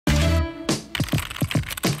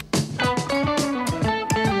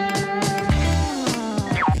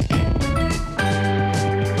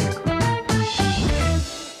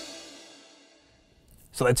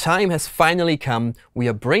So the time has finally come. We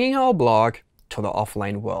are bringing our blog to the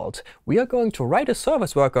offline world. We are going to write a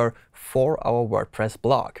service worker for our WordPress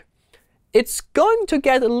blog. It's going to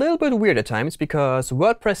get a little bit weird at times because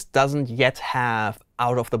WordPress doesn't yet have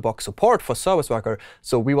out-of-the-box support for Service Worker,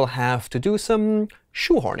 so we will have to do some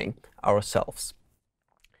shoehorning ourselves.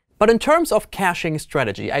 But in terms of caching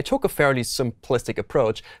strategy, I took a fairly simplistic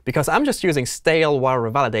approach because I'm just using stale while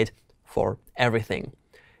revalidate for everything.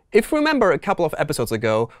 If you remember a couple of episodes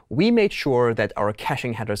ago, we made sure that our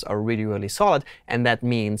caching headers are really, really solid. And that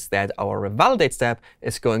means that our revalidate step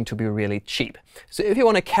is going to be really cheap. So if you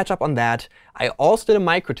want to catch up on that, I also did a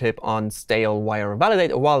micro tip on stale while revalidate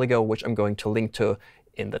a while ago, which I'm going to link to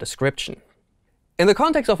in the description. In the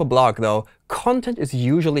context of a blog, though, content is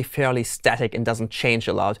usually fairly static and doesn't change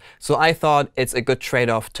a lot. So I thought it's a good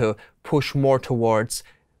trade-off to push more towards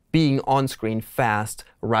being on screen fast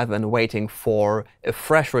rather than waiting for a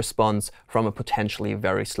fresh response from a potentially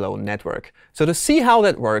very slow network. So to see how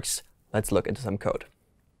that works, let's look into some code.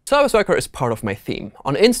 Service Worker is part of my theme.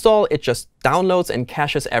 On install, it just downloads and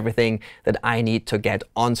caches everything that I need to get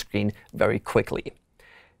on screen very quickly.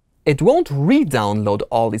 It won't re-download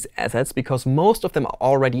all these assets because most of them are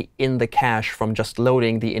already in the cache from just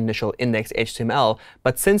loading the initial index HTML.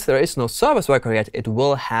 But since there is no Service Worker yet, it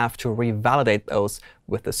will have to revalidate those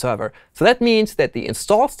with the server. So that means that the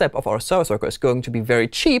install step of our Service Worker is going to be very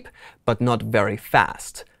cheap, but not very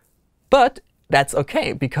fast. But that's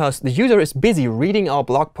OK, because the user is busy reading our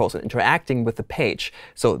blog post and interacting with the page.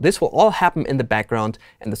 So this will all happen in the background,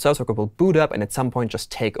 and the Service Worker will boot up and at some point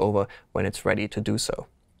just take over when it's ready to do so.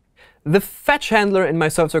 The fetch handler in my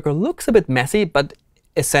Service Worker looks a bit messy, but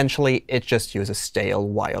essentially it just uses stale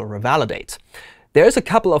while revalidate. There's a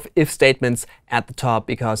couple of if statements at the top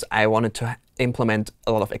because I wanted to implement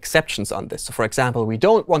a lot of exceptions on this. So for example, we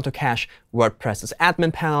don't want to cache WordPress's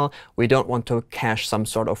admin panel. We don't want to cache some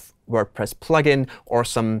sort of WordPress plugin or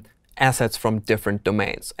some assets from different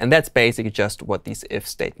domains. And that's basically just what these if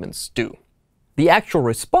statements do. The actual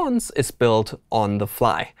response is built on the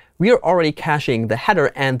fly. We are already caching the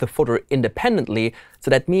header and the footer independently.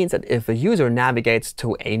 So that means that if a user navigates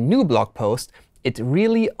to a new blog post, it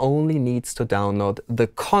really only needs to download the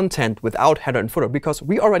content without header and footer, because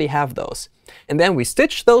we already have those. And then we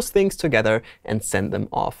stitch those things together and send them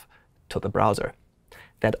off to the browser.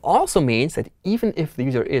 That also means that even if the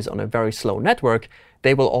user is on a very slow network,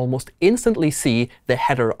 they will almost instantly see the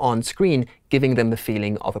header on screen, giving them the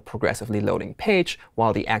feeling of a progressively loading page,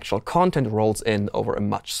 while the actual content rolls in over a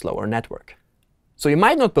much slower network. So you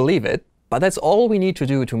might not believe it, but that's all we need to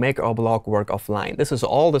do to make our blog work offline. This is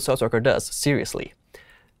all the Service Worker does, seriously.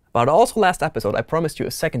 But also last episode, I promised you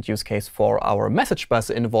a second use case for our message bus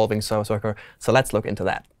involving Service Worker, so let's look into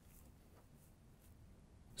that.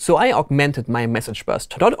 So I augmented my message bus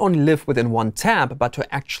to not only live within one tab, but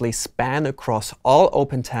to actually span across all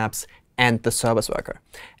open tabs and the Service Worker.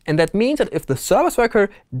 And that means that if the Service Worker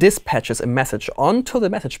dispatches a message onto the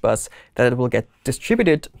message bus, that it will get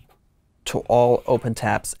distributed to all open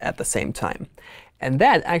tabs at the same time. And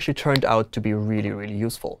that actually turned out to be really, really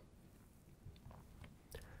useful.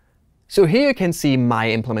 So here you can see my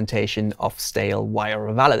implementation of stale while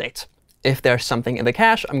revalidate. If there's something in the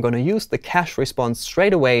cache, I'm going to use the cache response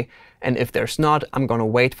straight away. And if there's not, I'm going to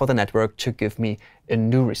wait for the network to give me a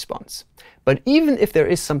new response. But even if there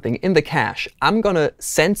is something in the cache, I'm going to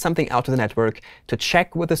send something out to the network to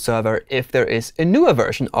check with the server if there is a newer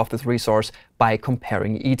version of this resource by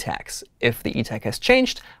comparing e-tags. If the e-tag has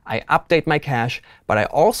changed, I update my cache, but I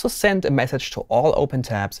also send a message to all open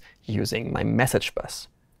tabs using my message bus.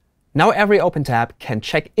 Now every open tab can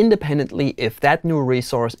check independently if that new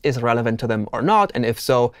resource is relevant to them or not, and if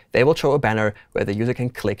so, they will show a banner where the user can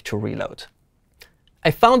click to reload.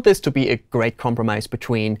 I found this to be a great compromise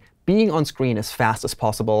between being on screen as fast as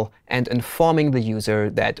possible and informing the user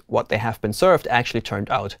that what they have been served actually turned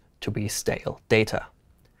out to be stale data.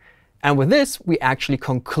 And with this, we actually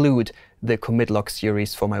conclude the commit log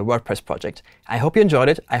series for my WordPress project. I hope you enjoyed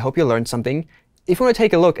it. I hope you learned something. If you want to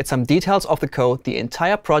take a look at some details of the code, the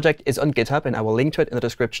entire project is on GitHub, and I will link to it in the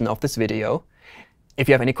description of this video. If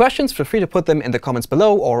you have any questions, feel free to put them in the comments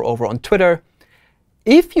below or over on Twitter.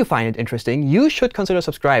 If you find it interesting, you should consider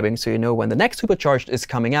subscribing so you know when the next Supercharged is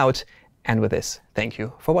coming out. And with this, thank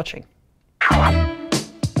you for watching.